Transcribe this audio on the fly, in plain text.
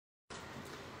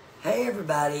Hey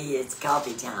everybody, it's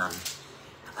coffee time.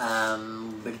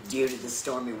 But due to the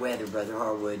stormy weather, Brother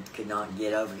Harwood could not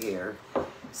get over here.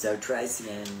 So Tracy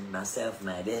and myself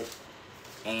made it.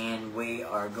 And we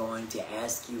are going to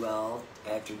ask you all,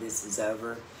 after this is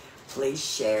over, please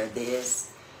share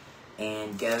this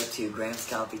and go to Graham's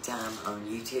Coffee Time on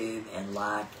YouTube and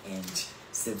like and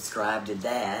subscribe to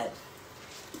that.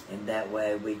 And that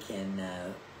way we can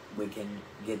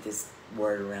get this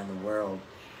word around the world.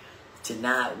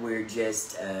 Tonight we're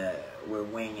just, we're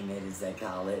winging it, as they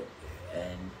call it.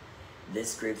 And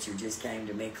this scripture just came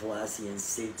to me, Colossians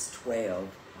 6:12.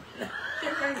 There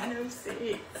ain't no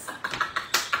 6.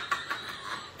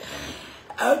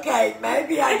 Okay,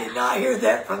 maybe I did not hear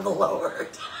that from the Lord.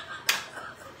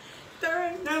 There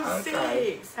ain't no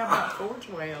 6. How about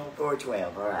 4:12?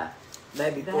 4:12, all right.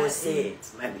 Maybe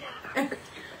 4:6. Maybe.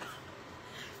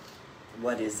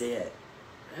 What is it?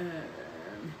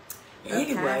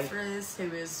 Anyway. Epaphras,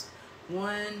 who is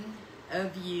one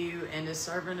of you and a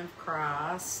servant of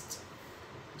Christ,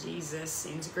 Jesus,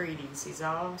 sends greetings. He's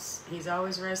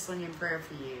always wrestling in prayer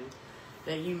for you,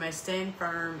 that you may stand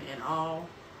firm in all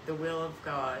the will of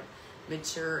God,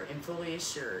 mature and fully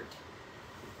assured.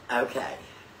 Okay.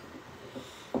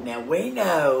 Now we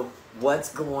know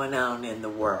what's going on in the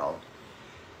world.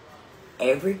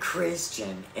 Every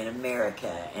Christian in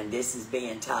America, and this is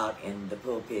being taught in the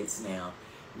pulpits now,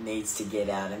 needs to get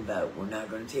out and vote. We're not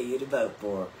going to tell you to vote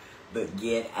for, but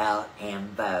get out and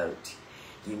vote.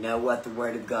 You know what the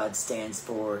Word of God stands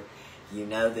for. You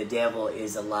know the devil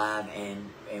is alive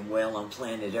and well on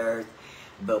planet Earth.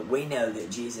 But we know that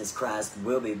Jesus Christ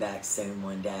will be back soon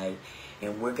one day.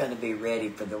 And we're going to be ready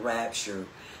for the rapture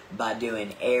by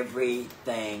doing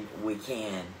everything we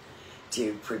can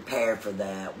to prepare for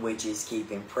that, which is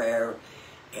keeping prayer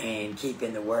and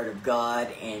keeping the Word of God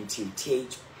and to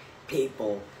teach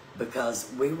people, because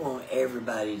we want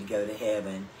everybody to go to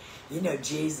heaven. You know,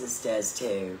 Jesus does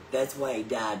too. That's why he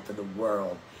died for the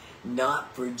world,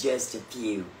 not for just a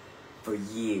few, for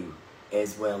you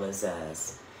as well as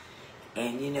us.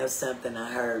 And you know something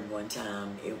I heard one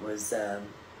time, it was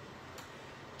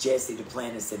Jesse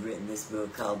Duplantis had written this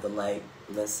book called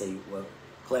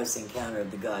Close Encounter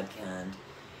of the God Kind.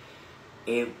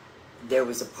 There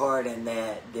was a part in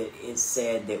that it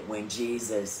said that when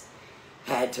Jesus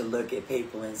had to look at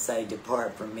people and say,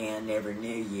 "Depart from me, I never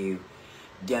knew you,"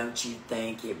 don't you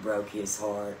think it broke his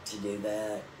heart to do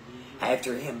that? Mm-hmm.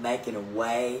 After him making a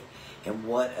way, and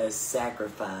what a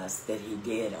sacrifice that he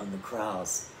did on the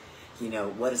cross. You know,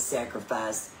 what a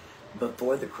sacrifice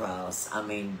before the cross. I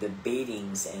mean, the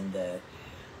beatings and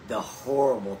the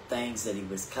horrible things that he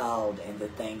was called and the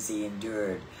things he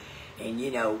endured. And, you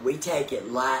know, we take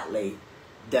it lightly,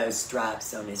 those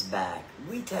stripes on his back.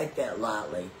 We take that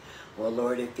lightly. Well,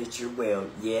 Lord, if it's your will,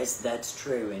 yes, that's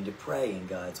true, and to pray in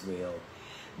God's will.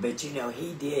 But, you know,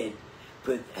 he did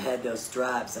had those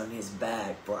stripes on his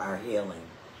back for our healing.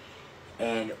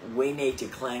 And we need to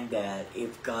claim that.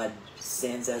 If God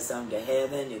sends us on to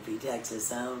heaven, if he takes us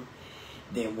on,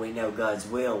 then we know God's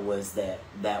will was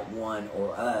that one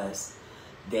or us,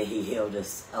 that he healed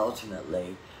us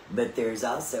ultimately. But there's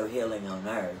also healing on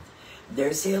earth.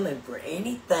 There's healing for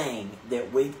anything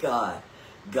that we've got.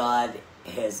 God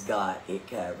has got it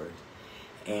covered.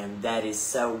 And that is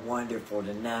so wonderful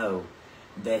to know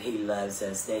that he loves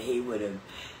us, that he would have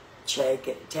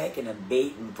taken a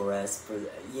beating for us, for,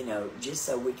 you know, just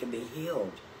so we can be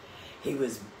healed. He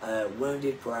was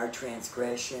wounded for our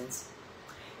transgressions.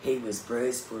 He was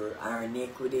bruised for our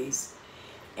iniquities.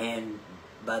 And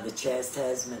by the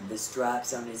chastisement, the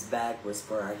stripes on his back was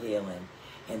for our healing.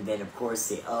 And then, of course,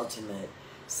 the ultimate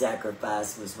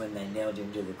sacrifice was when they nailed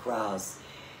him to the cross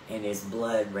and his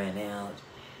blood ran out.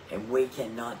 And we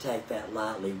cannot take that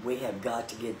lightly. We have got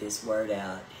to get this word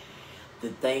out. The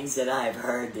things that I've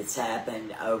heard that's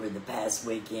happened over the past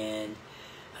weekend,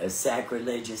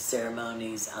 sacrilegious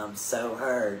ceremonies, I'm so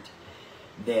hurt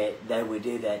that they would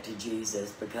do that to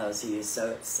Jesus, because he is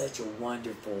such a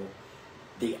wonderful,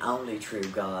 the only true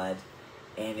God.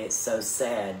 And it's so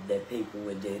sad that people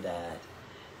would do that.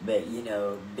 But, you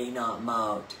know, be not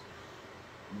mocked.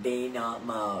 Be not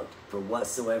mocked, for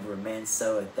whatsoever a man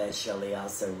soweth, that shall he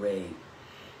also reap.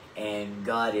 And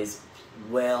God is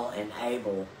well and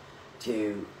able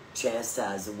to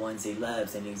chastise the ones he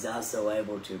loves, and he's also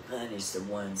able to punish the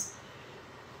ones.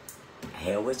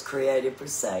 Hell was created for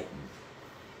Satan.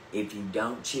 If you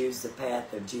don't choose the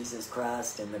path of Jesus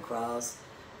Christ and the cross,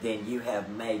 then you have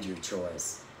made your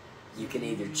choice. You can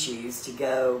either choose to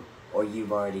go, or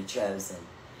you've already chosen.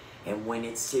 And when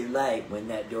it's too late, when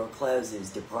that door closes,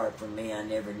 "Depart from me, I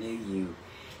never knew you."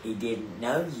 He didn't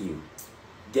know you.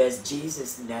 Does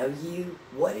Jesus know you?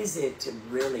 What is it to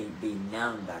really be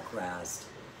known by Christ?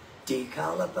 Do you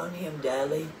call upon him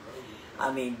daily?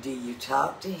 I mean, do you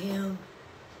talk to him?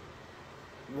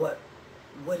 What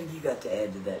have you got to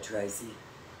add to that, Tracy?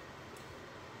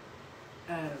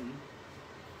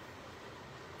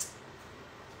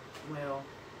 Well,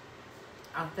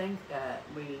 I think that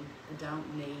we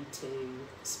don't need to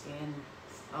spend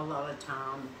a lot of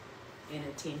time and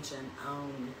attention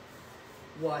on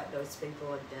what those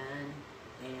people have done.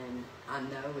 And I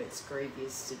know it's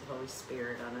grievous to the Holy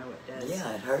Spirit. I know it does.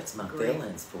 Yeah, it hurts my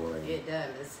feelings for it. It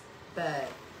does. But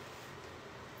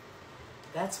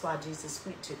that's why Jesus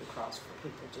went to the cross, for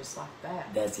people just like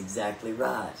that. That's exactly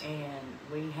right. And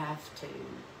we have to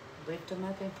lift them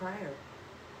up in prayer.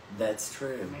 That's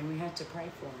true. I mean, we have to pray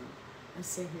for them. Let's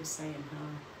see who's saying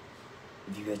hi.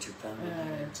 Have you got your phone in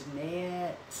here?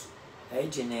 Jeanette. Hey,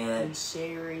 Jeanette. And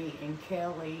Sherry and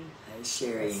Kelly. Hey,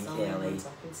 Sherry That's and the only Kelly. ones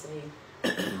I can see. I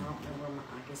don't know where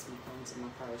I guess my phone's in my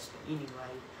purse. But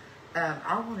anyway,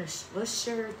 I want to, let's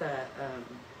share the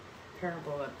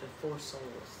parable of the 4 souls.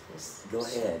 Let's Go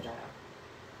ahead. That.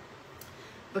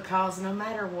 Because no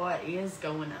matter what is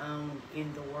going on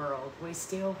in the world, we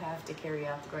still have to carry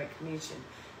out the Great Commission.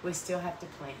 We still have to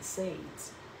plant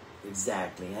seeds.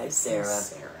 Exactly. Hey, Sarah.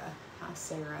 Sarah. Hi,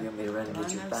 Sarah. You want me to run and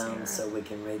get your phone Sarah? so we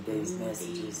can read these Indeed.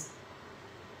 messages?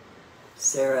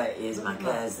 Sarah is my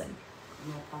cousin.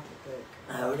 My pocketbook.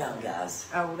 Hold on, guys.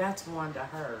 Oh, that's one I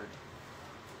heard.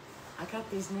 I got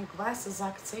these new glasses. I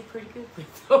can see pretty good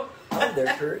with them. Oh,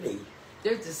 they're pretty.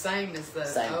 They're the same as the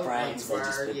Same old frames, ones they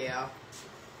just were. put- Yeah.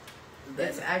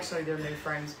 That's actually their new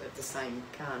frames, but the same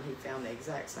kind. He found the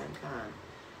exact same kind.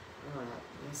 All right,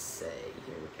 let's see.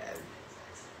 Here we go.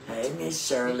 Hey, Miss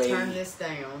You Shirley. turn this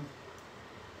down.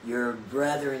 Your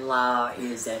brother-in-law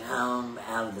is at home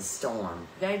out of the storm.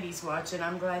 Davey's watching.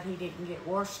 I'm glad he didn't get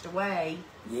washed away.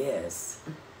 Yes.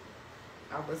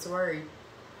 I was worried.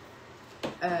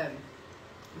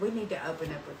 We need to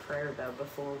open up with prayer though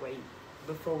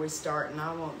before we start, and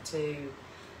I want to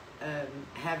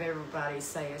have everybody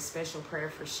say a special prayer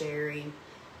for Sherry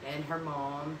and her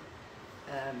mom.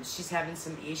 She's having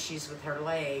some issues with her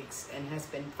legs and has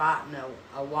been fighting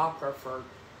a walker for,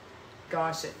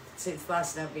 gosh, since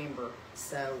last November.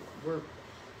 So we're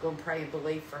going to pray and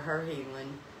believe for her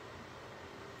healing.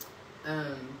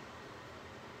 And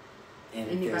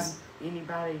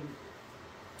Anybody,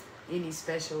 any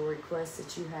special requests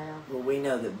that you have? well, we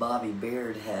know that Bobby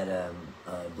Beard had a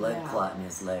blood Yeah. clot in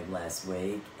his leg last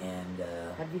week, and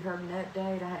Have you heard an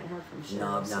update? I hadn't heard from Sherry.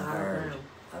 no, I've so not I don't heard. know.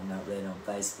 I've not read on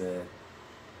Facebook.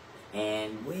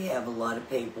 And we have a lot of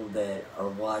people that are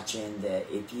watching that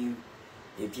if you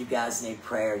guys need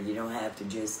prayer, you don't have to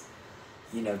just,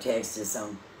 text us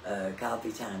on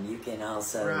coffee time. You can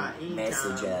also Right, anytime.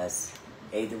 message us.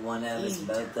 Either one of us, Anytime.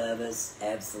 both of us,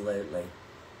 absolutely.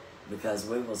 Because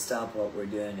we will stop what we're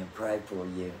doing and pray for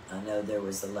you. I know there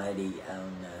was a lady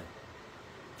on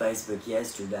Facebook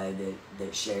yesterday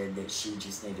that shared that she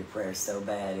just needed prayer so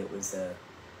bad. It was a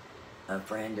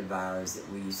friend of ours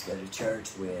that we used to go to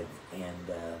church with,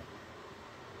 and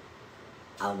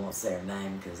I won't say her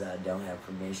name because I don't have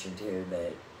permission to,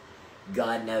 but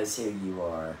God knows who you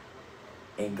are.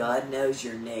 And God knows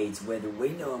your needs, whether we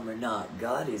know them or not.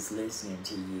 God is listening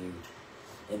to you.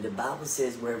 And the Bible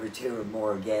says wherever 2 or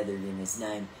more are gathered in his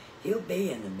name, he'll be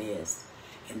in the midst.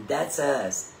 And that's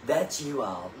us. That's you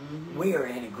all. Mm-hmm. We are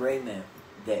in agreement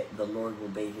that the Lord will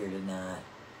be here tonight.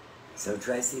 So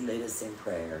Tracy, lead us in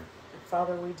prayer.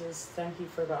 Father, we just thank you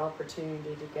for the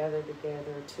opportunity to gather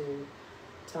together to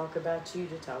talk about you,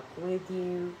 to talk with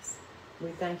you. We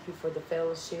thank you for the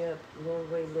fellowship.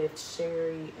 Lord, we lift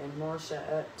Sherry and Marcia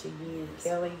up to you.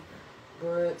 Kelly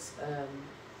Brooks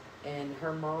and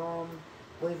her mom,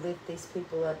 we lift these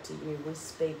people up to you. We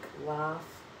speak life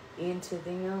into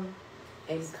them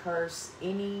and curse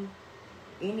any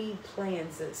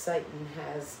plans that Satan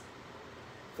has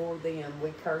for them.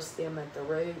 We curse them at the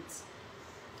roots.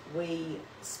 We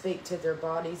speak to their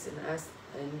bodies and ask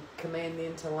and command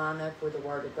them to line up with the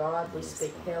Word of God. We Yes,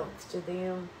 speak Lord. health to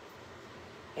them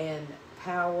and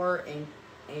power and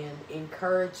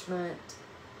encouragement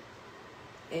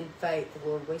and faith,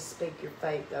 Lord. We speak your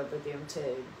faith over them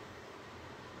too.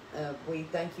 We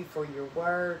thank you for your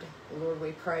word. Lord,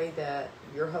 we pray that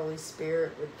your Holy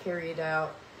Spirit would carry it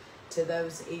out to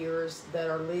those ears that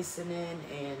are listening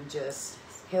and just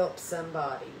help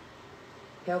somebody.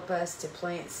 Help us to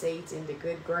plant seeds into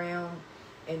good ground,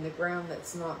 and the ground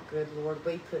that's not good, Lord,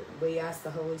 we ask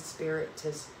the Holy Spirit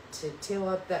to till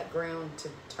up that ground, to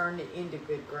turn it into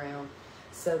good ground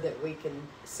so that we can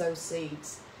sow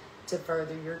seeds to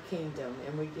further your kingdom.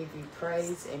 And we give you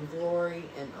praise and glory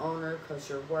and honor because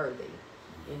you're worthy.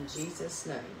 In Jesus'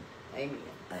 name, amen.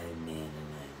 Amen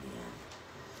and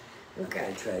amen.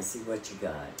 Okay, Tracy, what you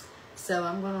got? So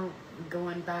I'm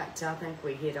going back to, I think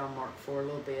we hit on Mark 4 a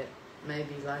little bit,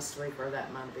 maybe last week, or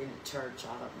that might have been at church,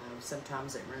 I don't know.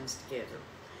 Sometimes it runs together.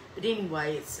 But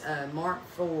anyway, it's Mark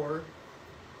 4,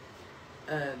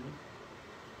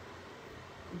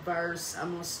 verse,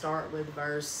 I'm going to start with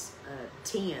verse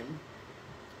 10.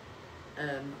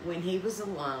 When he was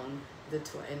alone,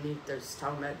 and there's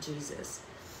talking about Jesus.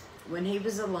 When he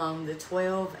was alone, the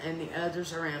 12 and the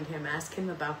others around him asked him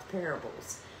about the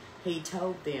parables. He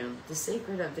told them, the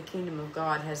secret of the kingdom of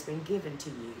God has been given to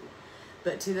you.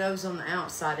 But to those on the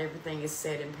outside, everything is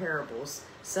said in parables,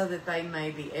 so that they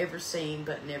may be ever seeing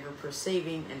but never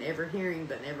perceiving, and ever hearing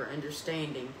but never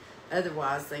understanding.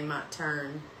 Otherwise, they might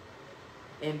turn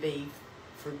and be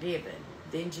forgiven.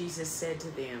 Then Jesus said to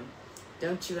them,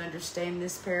 don't you understand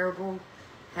this parable?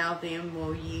 How then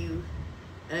will you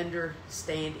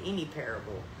understand any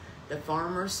parable? The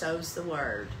farmer sows the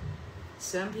word.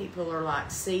 Some people are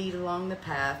like seed along the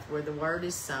path where the word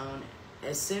is sown.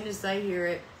 As soon as they hear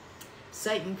it,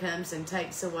 Satan comes and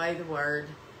takes away the word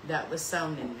that was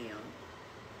sown in them.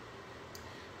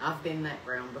 I've been that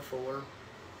ground before.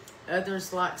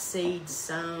 Others, like seeds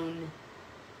sown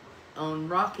on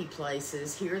rocky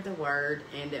places, hear the word,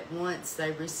 and at once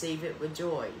they receive it with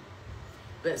joy.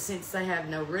 But since they have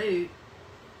no root,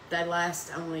 they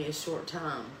last only a short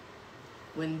time.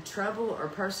 When trouble or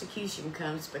persecution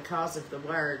comes because of the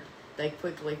word, they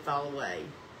quickly fall away.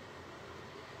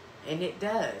 And it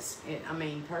does.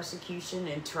 Persecution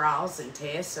and trials and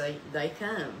tests, they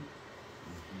come.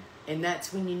 And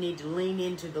that's when you need to lean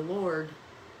into the Lord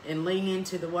and lean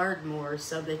into the word more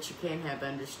so that you can have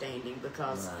understanding,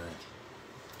 because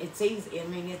it's easy.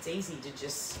 It's easy to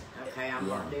just, I'm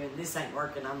not doing this, ain't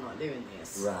working, I'm not doing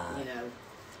this. Right.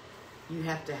 You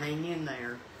have to hang in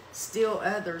there. Still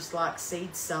others, like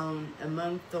seed sown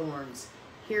among thorns,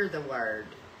 hear the word,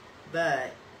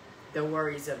 but the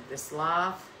worries of this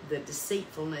life, the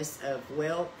deceitfulness of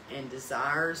wealth and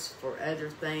desires for other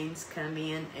things come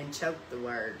in and choke the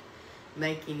word,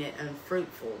 making it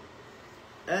unfruitful.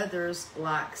 Others,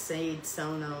 like seed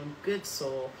sown on good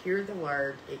soil, hear the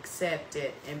word, accept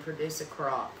it, and produce a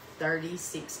crop, 30,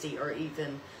 60, or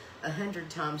even 100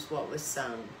 times what was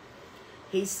sown.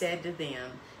 He said to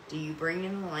them, do you bring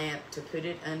in a lamp to put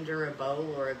it under a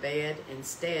bowl or a bed?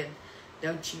 Instead,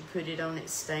 don't you put it on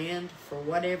its stand? For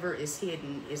whatever is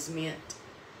hidden is meant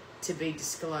to be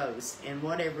disclosed, and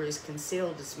whatever is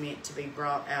concealed is meant to be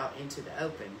brought out into the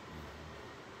open.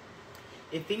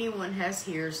 If anyone has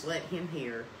ears, let him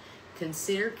hear.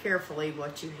 Consider carefully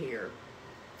what you hear.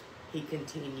 He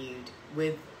continued,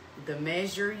 with the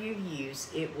measure you use,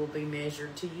 it will be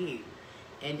measured to you,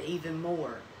 and even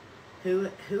more.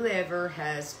 Whoever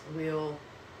has will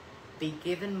be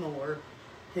given more.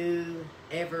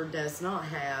 Whoever does not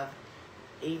have,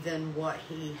 even what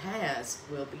he has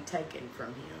will be taken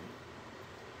from him.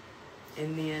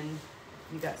 And then,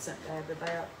 you got something to add to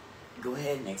that? Go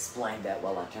ahead and explain that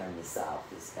while I turn this off,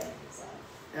 this fan is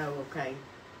on. Oh, okay.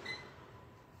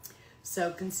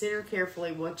 So consider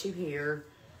carefully what you hear.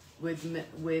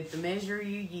 With the measure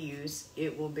you use,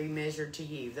 it will be measured to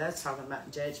you. That's talking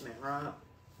about judgment, right?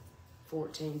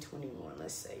 14:21.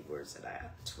 Let's see, where's it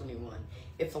at? 21.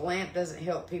 If a lamp doesn't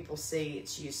help people see,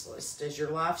 it's useless. Does your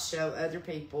life show other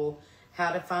people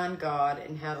how to find God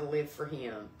and how to live for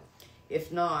Him?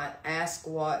 If not, ask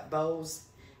what bowls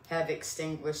have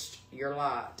extinguished your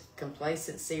light.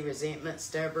 Complacency, resentment,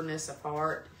 stubbornness of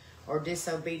heart, or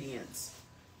disobedience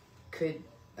could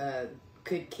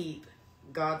keep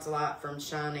God's light from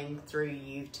shining through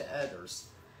you to others.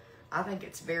 I think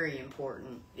it's very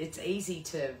important. It's easy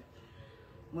to,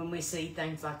 when we see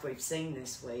things like we've seen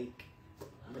this week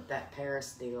with that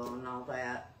Paris deal and all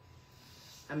that,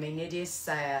 it is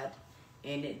sad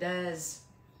and it does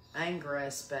anger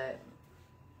us, but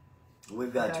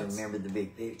we've got to remember the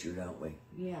big picture, don't we?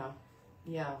 Yeah.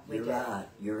 You're right.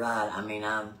 You're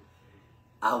right.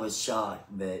 I was shocked,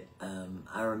 but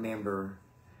I remember.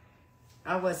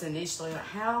 I was initially like,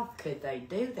 how could they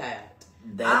do that?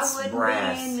 That's I wouldn't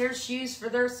brass. be in their shoes for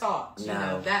their socks.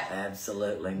 No, that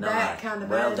absolutely not. That kind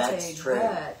of attitude. That's true.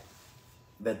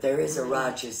 But there is a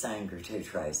righteous anger too,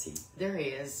 Tracy. There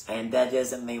is. And that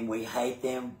doesn't mean we hate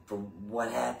them for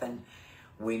what happened.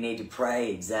 We need to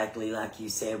pray exactly like you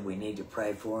said. We need to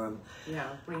pray for them. Yeah,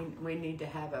 we need to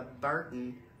have a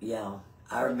burden. Yeah,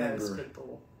 for those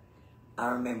people. I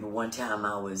remember one time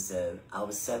I was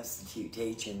substitute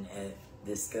teaching at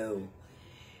this school,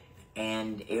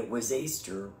 and it was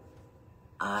Easter.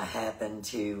 I happened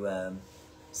to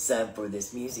sub for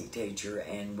this music teacher,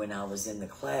 and when I was in the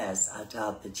class, I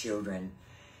taught the children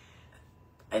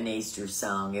an Easter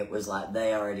song. It was like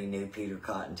they already knew Peter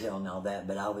Cottontail and all that,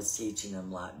 but I was teaching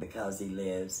them like Because He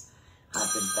Lives, I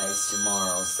Can Face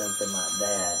Tomorrow, something like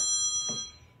that.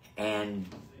 And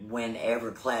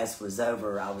whenever class was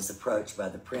over, I was approached by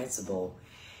the principal,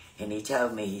 and he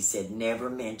told me, he said, never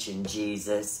mention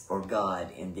Jesus or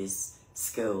God in this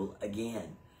school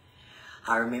again.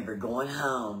 I remember going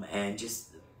home and just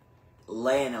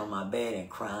laying on my bed and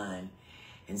crying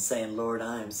and saying, Lord,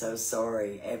 I am so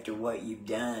sorry after what you've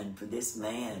done for this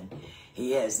man.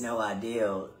 He has no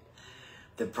idea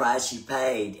the price you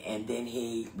paid, and then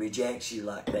he rejects you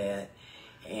like that.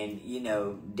 And, you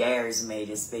know, dares me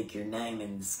to speak your name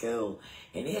in the school.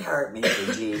 And it hurt me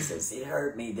for Jesus. It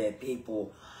hurt me that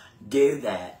people do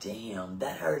that to him.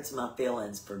 That hurts my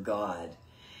feelings for God.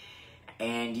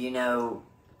 And, you know,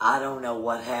 I don't know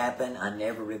what happened. I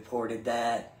never reported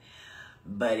that.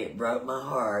 But it broke my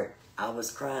heart. I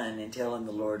was crying and telling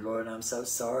the Lord, Lord, I'm so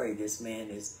sorry this man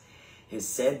has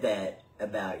said that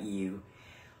about you.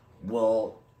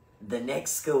 Well, the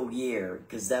next school year,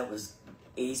 because that was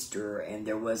Easter, and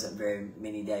there wasn't very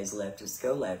many days left of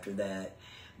school after that.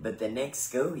 But the next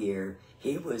school year,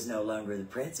 he was no longer the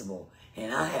principal,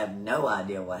 and I have no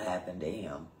idea what happened to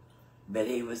him. But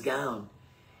he was gone.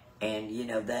 And, you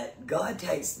know, that God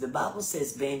takes, the Bible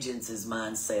says, vengeance is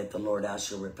mine, saith the Lord, I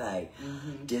shall repay.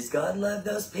 Mm-hmm. Does God love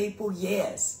those people?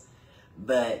 Yes.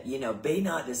 But, you know, be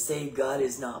not deceived, God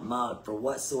is not mocked, for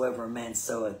whatsoever a man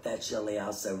soweth, that shall he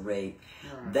also reap.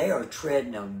 Right. They are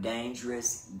treading on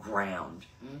dangerous ground.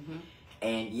 Mm-hmm.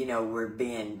 And, you know,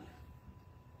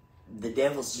 the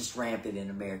devil's just rampant in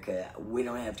America. We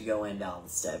don't have to go into all the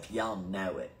stuff. Y'all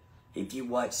know it. If you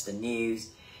watch the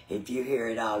news, if you hear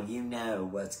it all, you know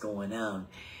what's going on.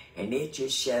 And it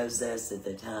just shows us that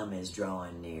the time is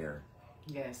drawing near.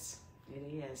 Yes, it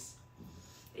is.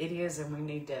 It is, and we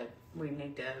need to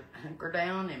hunker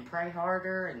down and pray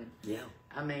harder. And yeah,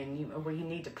 I mean, we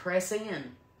need to press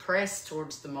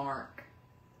towards the mark.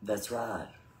 That's right.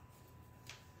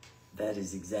 That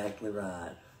is exactly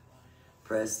right.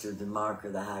 Press to the mark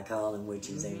of the high calling, which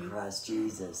is in Christ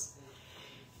Jesus.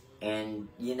 And,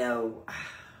 you know,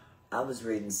 I was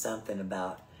reading something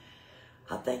about,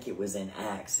 I think it was in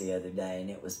Acts the other day, and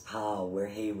it was Paul, where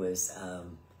he was,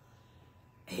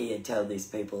 he had told these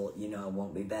people, you know, I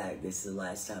won't be back. This is the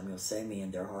last time you'll see me,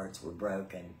 and their hearts were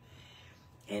broken.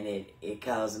 And it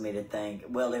caused me to think,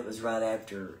 well, it was right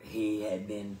after he had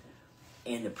been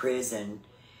in the prison,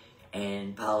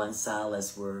 and Paul and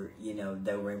Silas were, you know,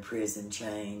 they were in prison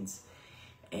chains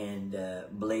and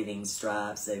bleeding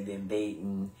stripes. They've been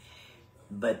beaten,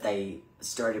 but they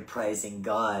started praising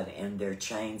God, and their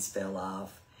chains fell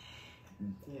off.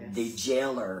 Yes.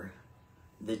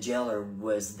 The jailer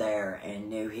was there and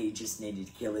knew he just needed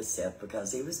to kill himself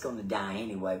because he was going to die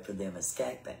anyway for them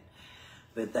escaping.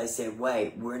 But they said,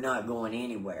 wait, we're not going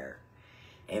anywhere.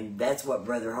 And that's what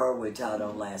Brother Harwood taught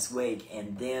on last week.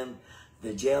 And then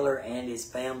the jailer and his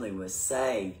family was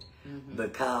saved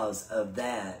because of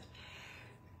that.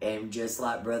 And just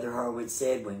like Brother Harwood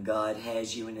said, when God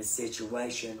has you in a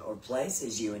situation or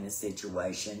places you in a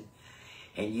situation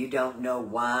and you don't know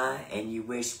why, and you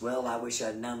wish, well, I wish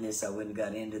I'd known this, I wouldn't have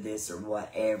got into this or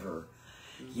whatever.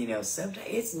 You know, sometimes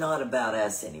it's not about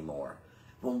us anymore.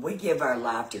 When we give our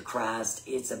life to Christ,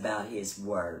 it's about His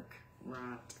work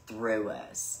through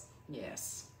us.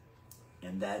 Yes.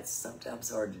 And that's sometimes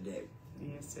hard to do.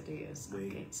 Yes, it is. I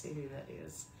can't see who that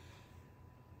is.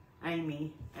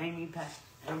 Amy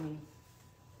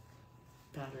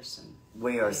Patterson.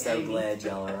 We are so glad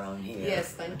y'all are on here.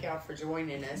 Yes, thank y'all for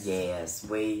joining us. Yes,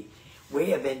 we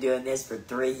have been doing this for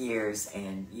 3 years,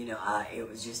 and you know, it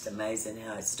was just amazing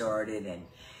how it started, and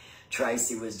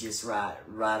Tracy was just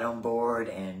right on board,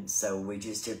 and so we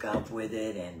just took off with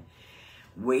it, and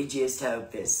we just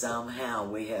hope that somehow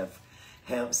we have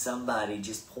helped somebody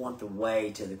just point the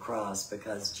way to the cross,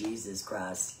 because Jesus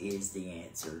Christ is the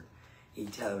answer. He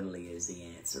totally is the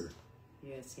answer.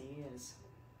 Yes, He is.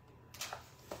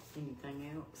 Anything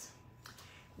else?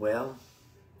 Well,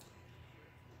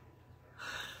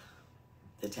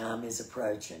 the time is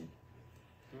approaching.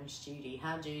 There's Judy.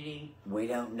 Hi, Judy. We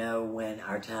don't know when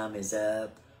our time is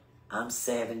up. I'm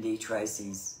 70.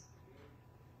 Tracy's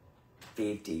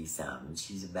 50-something.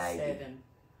 She's a baby.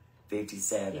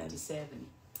 57.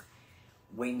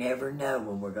 We never know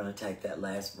when we're going to take that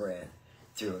last breath.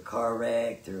 Through a car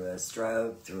wreck, through a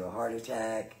stroke, through a heart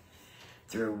attack,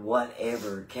 through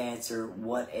whatever, cancer,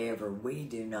 whatever. We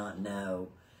do not know.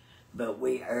 But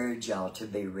we urge y'all to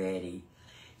be ready.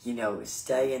 You know,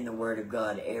 stay in the Word of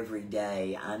God every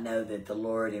day. I know that the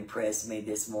Lord impressed me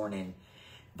this morning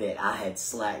that I had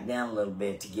slacked down a little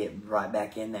bit to get right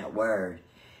back in that Word,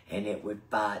 and it would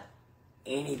fight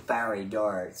any fiery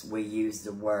darts. We use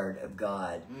the Word of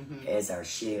God as our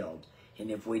shield.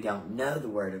 And if we don't know the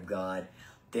Word of God,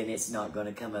 then it's not going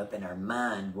to come up in our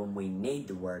mind when we need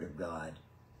the Word of God.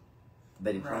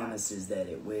 But He promises that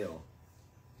it will.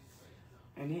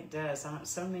 And it does.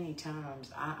 So many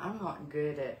times, I'm not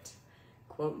good at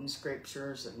quoting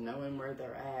scriptures and knowing where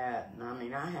they're at. And I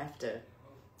mean, I have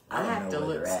to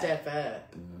look stuff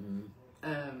up.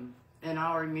 And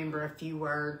I'll remember a few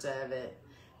words of it.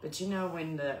 But you know,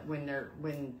 when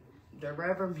the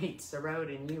rubber meets the road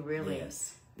and you really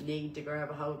need to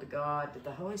grab a hold of God,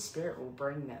 the Holy Spirit will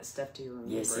bring that stuff to your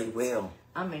remembrance. Yes, He will.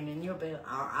 I mean, and you'll be.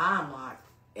 I'm like,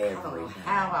 I don't know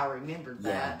how I remembered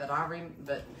that,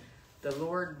 but the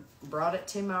Lord brought it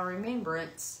to my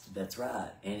remembrance. That's right.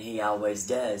 And He always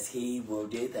does. He will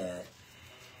do that.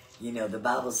 You know, the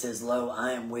Bible says, "Lo,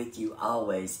 I am with you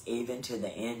always, even to the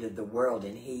end of the world."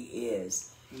 And He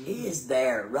is. He is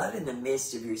there, right in the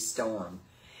midst of your storm.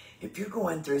 If you're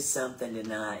going through something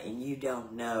tonight and you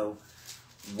don't know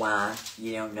why,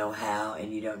 you don't know how,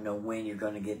 and you don't know when you're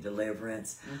going to get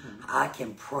deliverance, I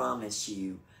can promise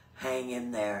you, hang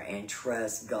in there and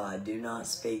trust God. Do not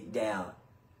speak doubt.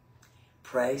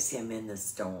 Praise Him in the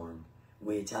storm.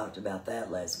 We talked about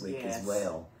that last week as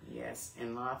well. Yes,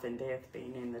 and life and death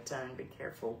being in the tongue. Be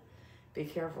careful. Be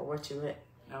careful what you let.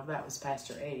 Oh, that was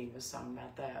Pastor Eddie was talking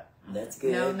about that. That's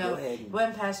good. No, Go ahead. it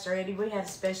wasn't Pastor Eddie. We had a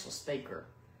special speaker.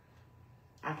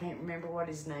 I can't remember what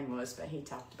his name was, but he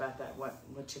talked about that, what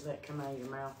you let come out of your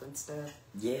mouth and stuff.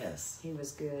 Yes. He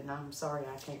was good, and I'm sorry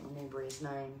I can't remember his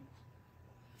name.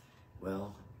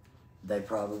 Well, they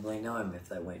probably know him if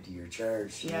they went to your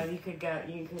church. Yeah, you can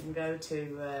go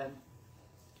to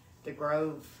the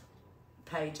Grove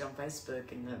page on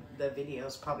Facebook, and the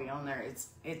video's probably on there.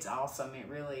 It's awesome. It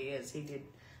really is. He did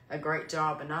a great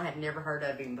job, and I had never heard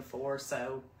of him before,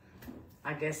 so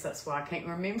I guess that's why I can't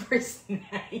remember his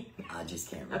name. I just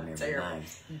can't remember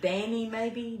names.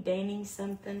 Danny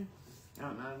something. I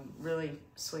don't know. Really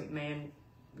sweet man,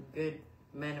 good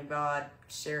man of God,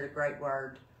 shared a great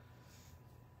word.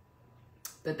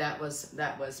 But that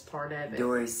was part of it.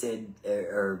 Dory said,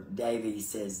 or Davey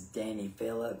says, Danny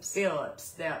Phillips.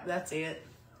 That's it.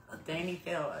 Danny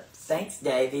Phillips. Thanks,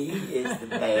 Davey. He is the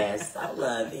best. I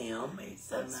love him. He's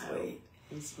so sweet.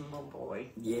 He's a little boy.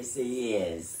 Yes, he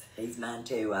is. He's mine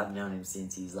too. I've known him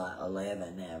since he's like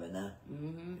 11, haven't I?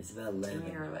 It's about 11.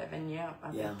 10 or 11, yeah.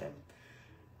 I think that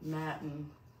Matt and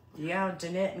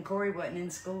Jeanette and Corey wasn't in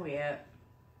school yet.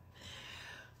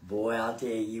 Boy, I'll tell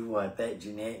you what, that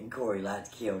Jeanette and Corey like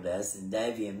killed us, and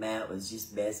Davey and Matt was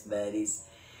just best buddies,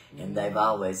 and they've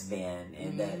always been,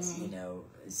 and that's, you know,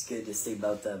 it's good to see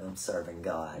both of them serving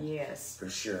God. Yes. For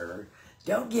sure.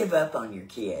 Don't give up on your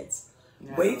kids.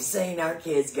 No. We've seen our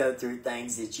kids go through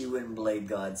things that you wouldn't believe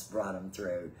God's brought them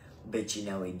through, but you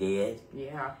know He did.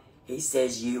 Yeah. He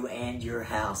says you and your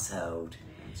household.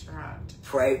 That's right.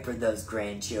 Pray for those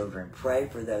grandchildren. Pray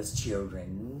for those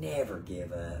children. Never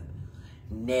give up.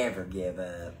 Never give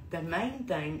up. The main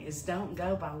thing is don't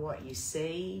go by what you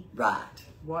see. Right.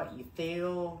 What you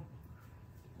feel.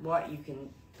 What you can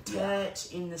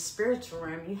touch in the spiritual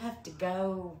realm. You have to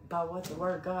go by what the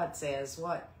Word of God says.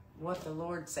 What the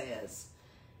Lord says.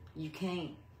 You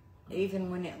can't, even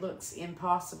when it looks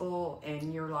impossible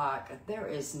and you're like, there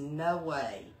is no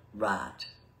way. Right.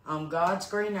 On God's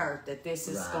green earth that this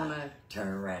is going to turn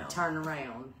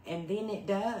around. And then it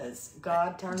does.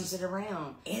 God turns it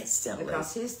around. Instantly.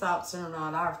 Because His thoughts are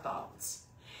not our thoughts.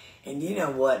 And you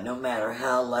know what? No matter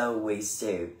how low we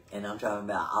stoop, and I'm talking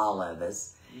about all of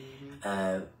us,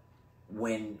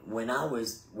 when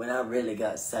I really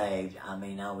got saved, I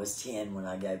mean, I was 10 when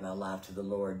I gave my life to the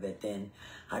Lord, but then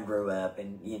I grew up,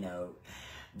 and you know,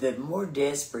 the more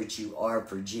desperate you are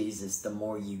for Jesus, the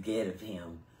more you get of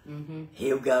Him.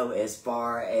 He'll go as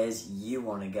far as you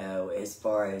want to go, as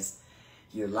far as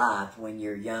your life. When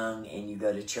you're young and you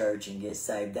go to church and get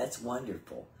saved, that's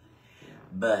wonderful.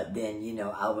 But then, you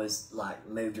know, I was like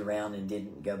moved around and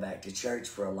didn't go back to church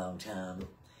for a long time.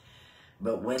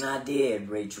 But when I did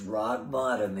reach rock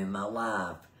bottom in my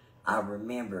life, I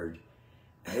remembered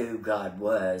who God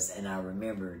was, and I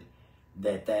remembered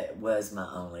that was my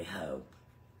only hope.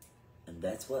 And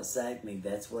that's what saved me.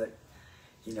 That's what,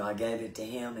 you know, I gave it to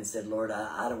Him and said, Lord,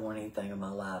 I don't want anything in my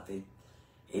life.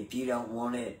 If you don't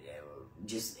want it,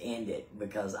 just end it,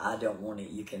 because I don't want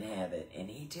it. You can have it. And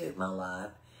He took my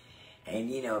life and,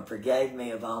 you know, forgave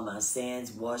me of all my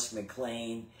sins, washed me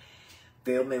clean,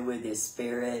 filled me with His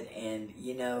Spirit. And,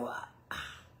 you know,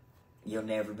 you'll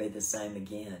never be the same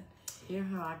again. You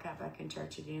know how I got back in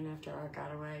church again after I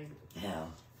got away? How?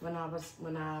 When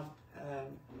I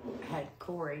had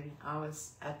Corey, I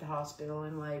was at the hospital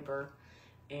in labor,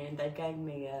 and they gave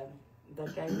me a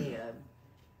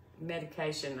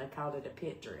medication. They called it a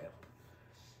pit drip,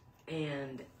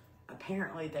 and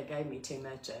apparently they gave me too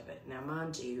much of it. Now,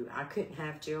 mind you, I couldn't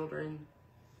have children.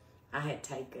 I had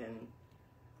taken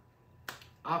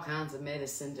all kinds of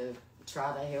medicine to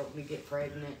try to help me get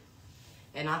pregnant.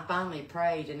 And I finally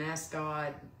prayed and asked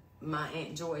God. My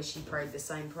Aunt Joy, she prayed the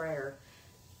same prayer.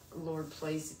 Lord,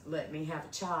 please let me have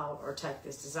a child or take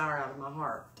this desire out of my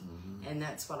heart. Mm-hmm. And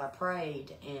that's what I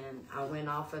prayed. And I went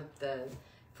off of the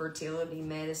fertility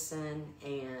medicine,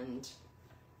 and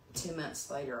 2 months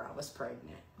later I was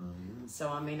pregnant. Mm-hmm. So,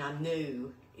 I mean, I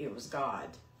knew it was God.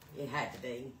 It had to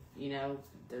be. You know,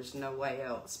 there's no way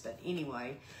else. But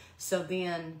anyway, so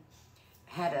then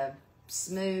had a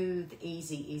smooth,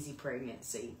 easy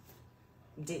pregnancy.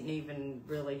 Didn't even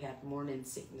really have morning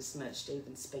sickness much to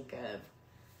even speak of.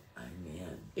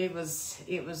 Amen. It was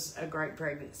a great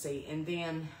pregnancy. And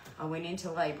then I went into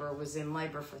labor, was in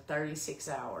labor for 36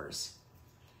 hours.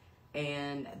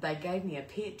 And they gave me a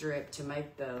pit drip to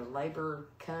make the labor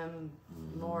come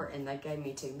more, and they gave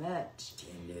me too much.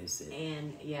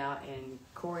 And yeah, and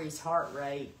Corey's heart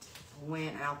rate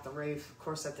went out the roof. Of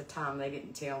course, at the time they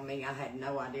didn't tell me. I had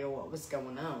no idea what was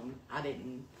going on. I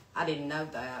didn't know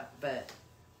that, but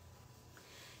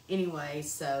anyway,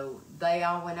 so they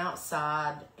all went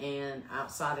outside in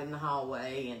the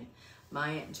hallway, and my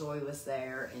Aunt Joy was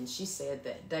there, and she said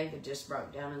that David just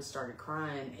broke down and started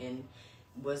crying and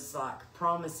was like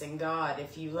promising God,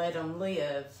 if you let them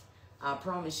live, I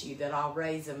promise you that I'll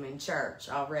raise them in church.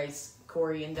 I'll raise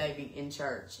Corey and David in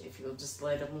church if you'll just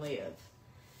let them live.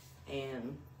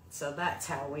 And so that's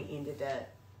how we ended up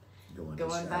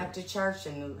going back to church,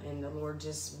 and the Lord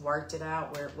just worked it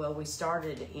out. We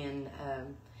started in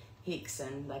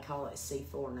Hickson. They call it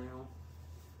C4 now.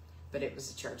 But it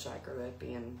was a church I grew up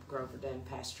in. Grover Dunn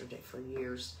pastored it for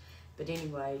years. But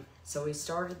anyway, so we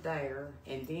started there,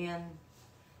 and then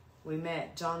we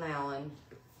met John Allen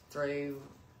through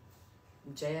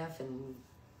Jeff and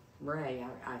Ray,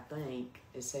 I think,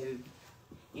 is who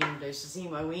introduced us.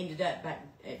 Anyway, we ended up back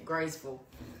at Graceville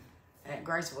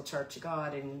Church of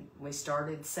God, and we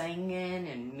started singing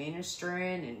and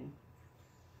ministering, and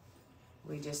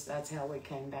that's how we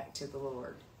came back to the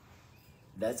Lord.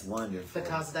 That's wonderful.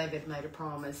 Because David made a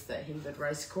promise that he would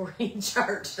raise Corey in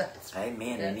church.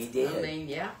 Amen, and he did. I mean,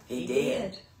 yeah, he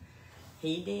did.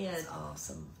 He did. That's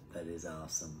awesome. That is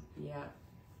awesome. Yeah.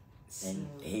 And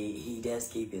he does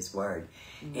keep his word.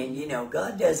 Mm-hmm. And you know,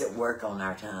 God doesn't work on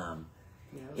our time.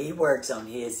 No. He works on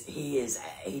he's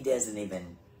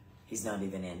not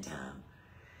even in time.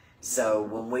 So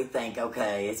when we think,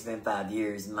 okay, it's been 5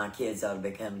 years, my kids ought to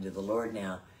be coming to the Lord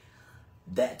now,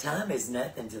 that time is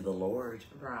nothing to the Lord.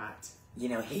 Right. You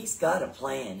know, he's got a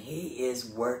plan. He is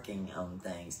working on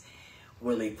things.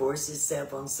 Will he force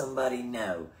himself on somebody?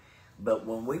 No. But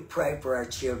when we pray for our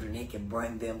children, he can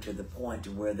bring them to the point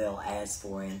to where they'll ask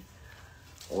for him,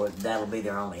 or that'll be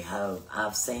their only hope.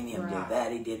 I've seen him do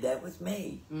that. He did that with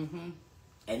me. Mm-hmm.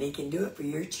 And he can do it for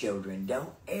your children.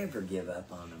 Don't ever give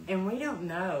up on them. And we don't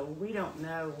know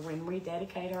when we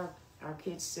dedicate our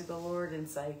kids to the Lord and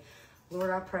say, Lord,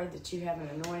 I pray that you have an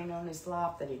anointing on his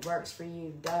life, that he works for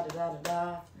you,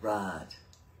 da-da-da-da-da. Right.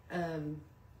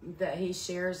 That he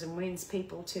shares and wins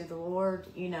people to the Lord.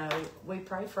 You know, we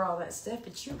pray for all that stuff,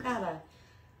 but you gotta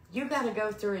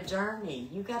go through a journey.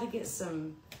 You gotta get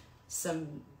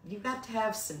you got to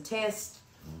have some tests.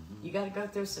 Mm-hmm. You gotta go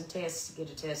through some tests to get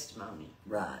a testimony.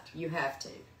 Right. You have to.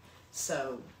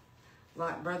 So,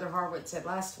 like Brother Harwood said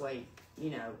last week, you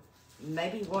know,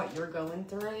 maybe what you're going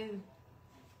through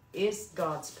is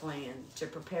God's plan to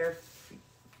prepare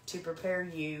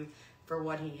you for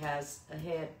what he has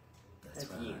ahead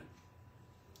of you.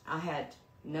 I had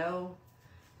no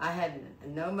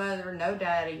mother, no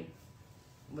daddy,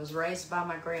 was raised by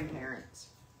my grandparents.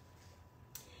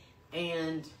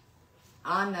 And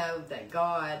I know that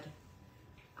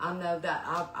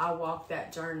I walked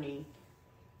that journey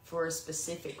for a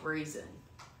specific reason,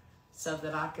 so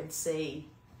that I could see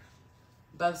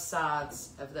both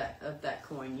sides of that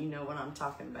coin. You know what I'm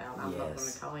talking about. I'm not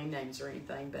going to call any names or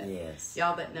anything, but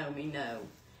y'all that know me know.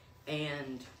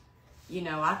 And you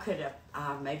know, I could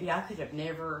have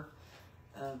never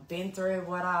been through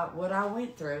what I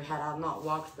went through had I not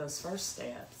walked those first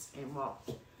steps and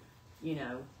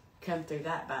come through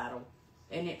that battle.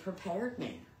 And it prepared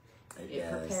me.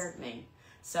 It prepared me.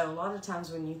 So a lot of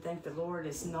times when you think the Lord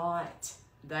is not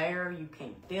there, you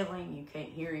can't feel him, you can't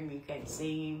hear him, you can't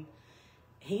see him,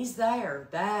 He's there.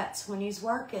 That's when he's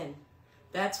working.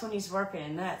 That's when he's working,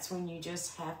 and that's when you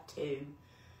just have to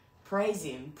praise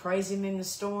him. Praise him in the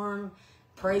storm.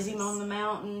 Praise him on the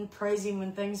mountain. Praise him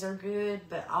when things are good.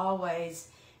 But always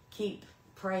keep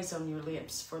praise on your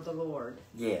lips for the Lord.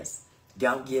 Yes.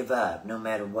 Don't give up. No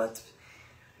matter what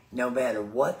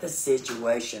the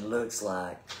situation looks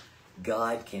like,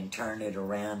 God can turn it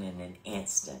around in an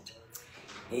instant.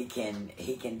 He can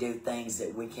do things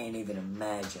that we can't even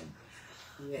imagine.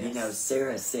 Yes. You know,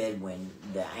 Sarah said when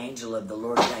the angel of the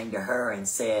Lord came to her and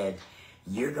said,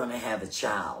 "You're going to have a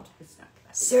child." It's not gonna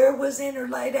be. Sarah was in her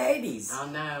late 80s.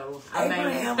 I know.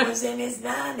 Abraham was in his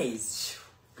 90s.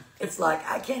 It's like,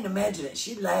 I can't imagine it.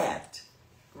 She laughed.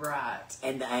 Right.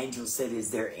 And the angel said, "Is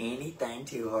there anything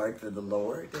too hard for the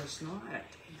Lord?" There's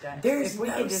not. There's if we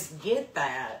could just get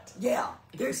that. Yeah.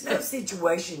 There's no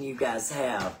situation you guys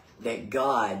have that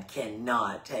God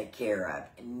cannot take care of.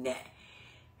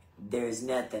 There's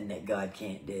nothing that God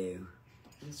can't do.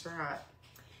 That's right.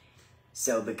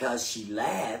 So because she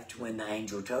laughed when the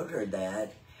angel told her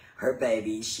that, her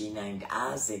baby she named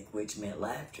Isaac, which meant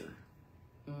laughter.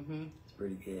 Mm-hmm. It's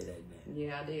pretty good, isn't it?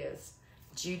 Yeah, it is.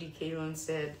 Judy Keelan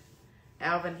said,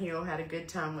 Alvin Hill had a good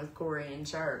time with Corey in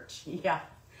church. Yeah.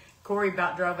 Corey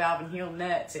about drove Alvin Hill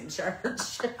nuts in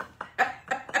church.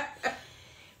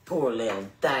 Poor little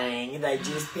thing. They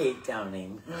just picked on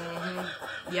him.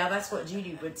 Mm-hmm. Yeah, that's what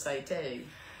Judy would say too.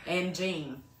 And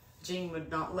Jean. Jean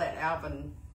would not let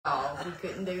Alvin off. He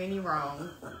couldn't do any wrong.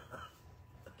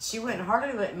 She wouldn't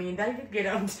hardly let me and David get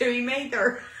on to him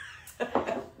either.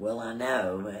 Well, I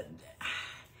know, but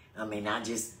I mean, I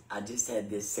just had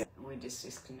this. We just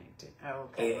disconnected. Oh,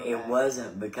 okay. It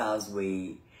wasn't because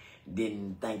we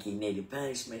didn't think he needed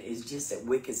punishment. It's just that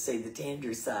we could see the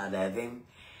tender side of him.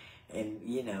 And,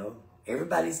 you know,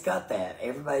 everybody's got that.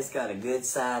 Everybody's got a good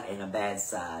side and a bad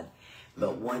side.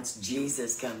 But once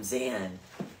Jesus comes in,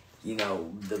 you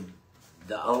know,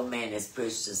 the old man is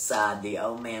pushed aside. The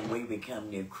old man, we become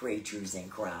new creatures in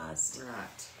Christ.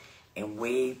 Right. And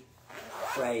we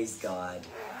praise God.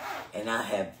 And I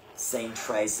have seen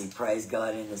Tracy praise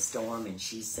God in the storm, and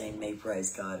she's seen me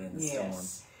praise God in the storm.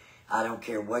 I don't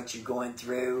care what you're going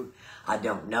through. I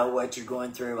don't know what you're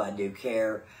going through. I do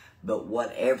care. But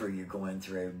whatever you're going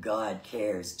through, God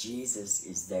cares. Jesus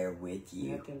is there with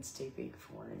you. Nothing's too big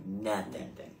for him.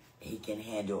 Nothing. He can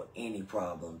handle any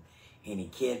problem. Any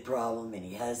kid problem,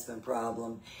 any husband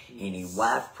problem, any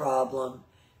wife problem,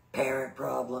 parent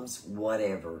problems,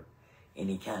 whatever.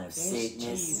 Any kind of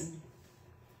sickness. June.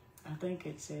 I think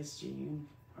it says June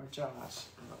or Josh.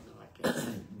 I don't know. I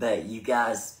guess. But you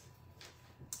guys,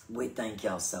 we thank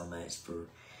y'all so much for,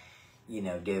 you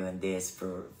know, doing this,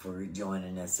 for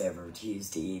joining us every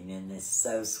Tuesday evening. It's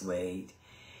so sweet.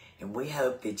 And we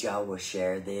hope that y'all will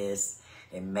share this.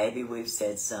 And maybe we've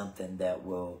said something that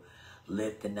will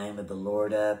lift the name of the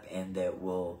Lord up and that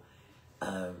will,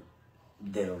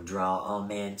 that'll draw all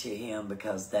men to him,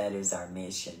 because that is our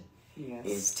mission. Yes.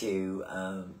 Is to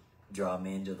draw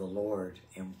men to the Lord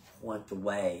and point the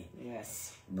way.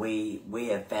 Yes. We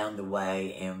have found the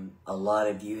way, and a lot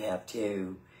of you have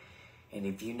too. And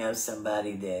if you know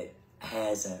somebody that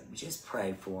hasn't, just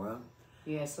pray for them.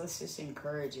 Yes, let's just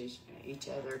encourage each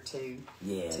other to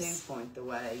point the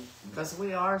way. Because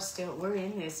we're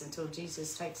in this until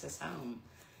Jesus takes us home.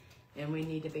 And we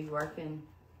need to be working.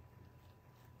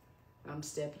 I'm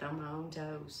stepping on my own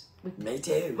toes. Me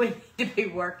too. We need to be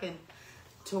working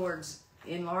towards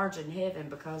enlarging heaven,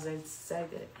 because they say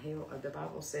that the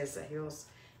Bible says that hell's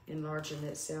enlarging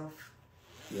itself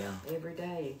every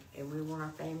day, and we want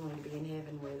our family to be in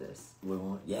heaven with us. We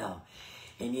want,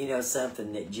 and you know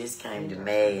something that just came to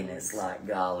me, and it's like,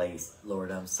 golly,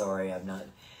 Lord, I'm sorry, I'm not.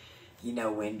 You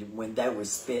know, when they were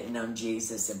spitting on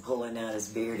Jesus and pulling out his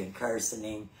beard and cursing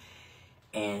him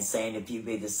and saying, "If you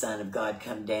be the Son of God,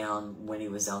 come down," when he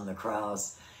was on the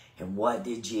cross. And what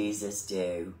did Jesus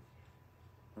do?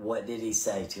 What did he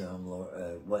say to him,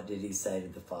 Lord? What did he say to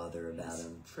the Father about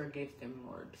him? Forgive them,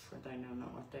 Lord, for they know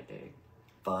not what they do.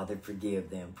 Father, forgive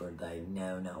them, for they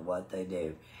know not what they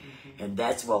do. Mm-hmm. And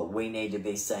that's what we need to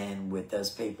be saying with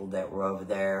those people that were over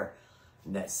there,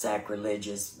 that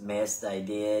sacrilegious mess they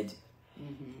did,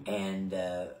 and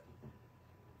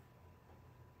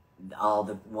all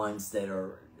the ones that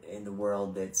are in the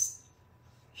world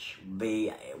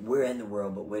we're in the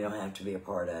world, but we don't have to be a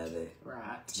part of it.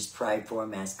 Right. Just pray for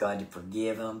them, ask God to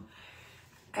forgive them,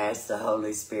 ask the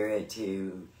Holy Spirit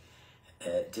to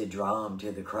draw them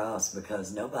to the cross,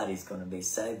 because nobody's going to be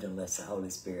saved unless the Holy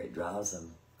Spirit draws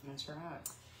them. That's right.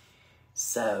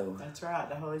 So. That's right.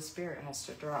 The Holy Spirit has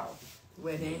to draw.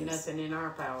 Ain't nothing in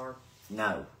our power.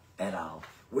 No, at all.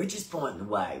 We're just pointing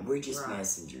the way. We're just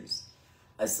messengers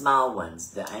Small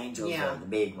ones. The angels Yeah. are the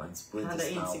big ones. We're Kind the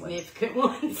of small ones. insignificant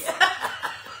ones.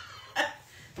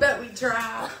 But we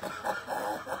try.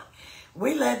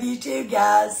 We love you too,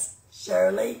 guys.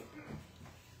 Shirley.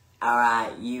 All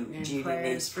right, you, And Judy,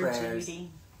 needs for prayers.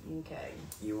 Judy. Okay.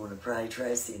 You want to pray,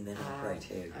 Tracy, and then I'll pray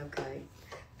too. Okay.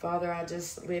 Father, I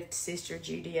just lift Sister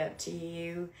Judy up to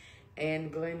you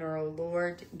and Glenn, oh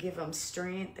Lord. Give them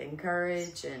strength and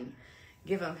courage and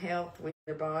give them health with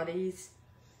their bodies.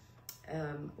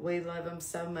 We love them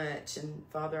so much. And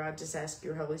Father, I just ask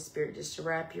your Holy Spirit just to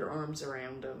wrap your arms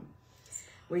around them.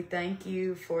 We thank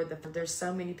you for there's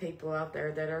so many people out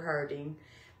there that are hurting.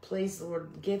 Please, Lord,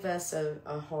 give us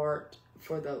a heart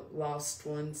for the lost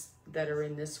ones that are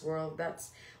in this world.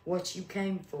 That's what you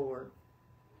came for.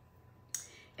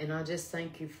 And I just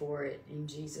thank you for it. In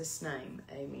Jesus' name,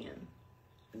 amen.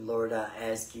 Lord, I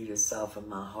ask you to soften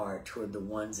my heart toward the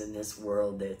ones in this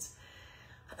world that's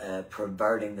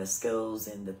perverting the schools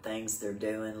and the things they're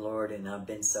doing, Lord, and I've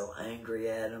been so angry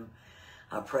at them.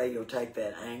 I pray you'll take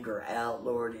that anger out,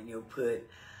 Lord, and you'll put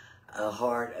a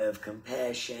heart of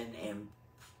compassion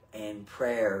and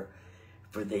prayer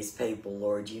for these people,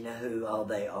 Lord. You know who all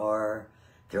they are.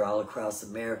 They're all across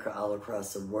America, all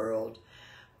across the world.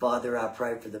 Father, I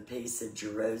pray for the peace of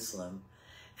Jerusalem.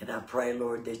 And I pray,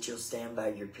 Lord, that you'll stand by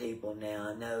your people now.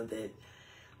 I know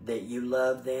that you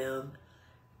love them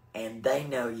and they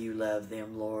know you love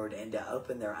them, Lord, and to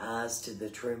open their eyes to the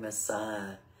true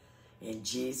Messiah. In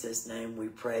Jesus' name we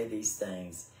pray these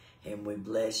things, and we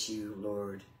bless you,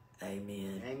 Lord.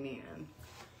 Amen. Amen.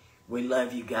 We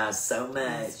love you guys so much.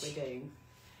 Yes, we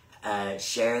do.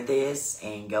 Share this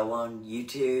and go on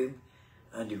YouTube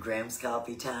under Graham's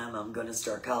Coffee Time. I'm going to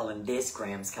start calling this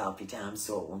Graham's Coffee Time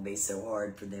so it won't be so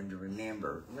hard for them to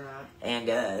remember. Right. And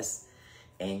us.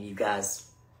 And you guys,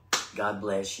 God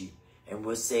bless you. And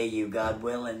we'll see you, God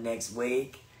willing, next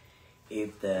week.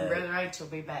 If Brother H will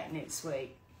be back next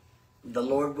week. The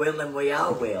Lord willing, we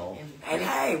all will. And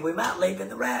hey, we might leave in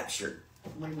the rapture.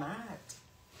 We might.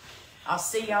 I'll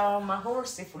see y'all on my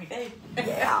horse if we do.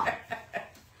 Yeah.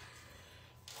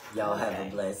 Y'all have a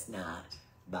blessed night.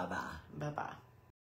 Bye-bye. Bye-bye.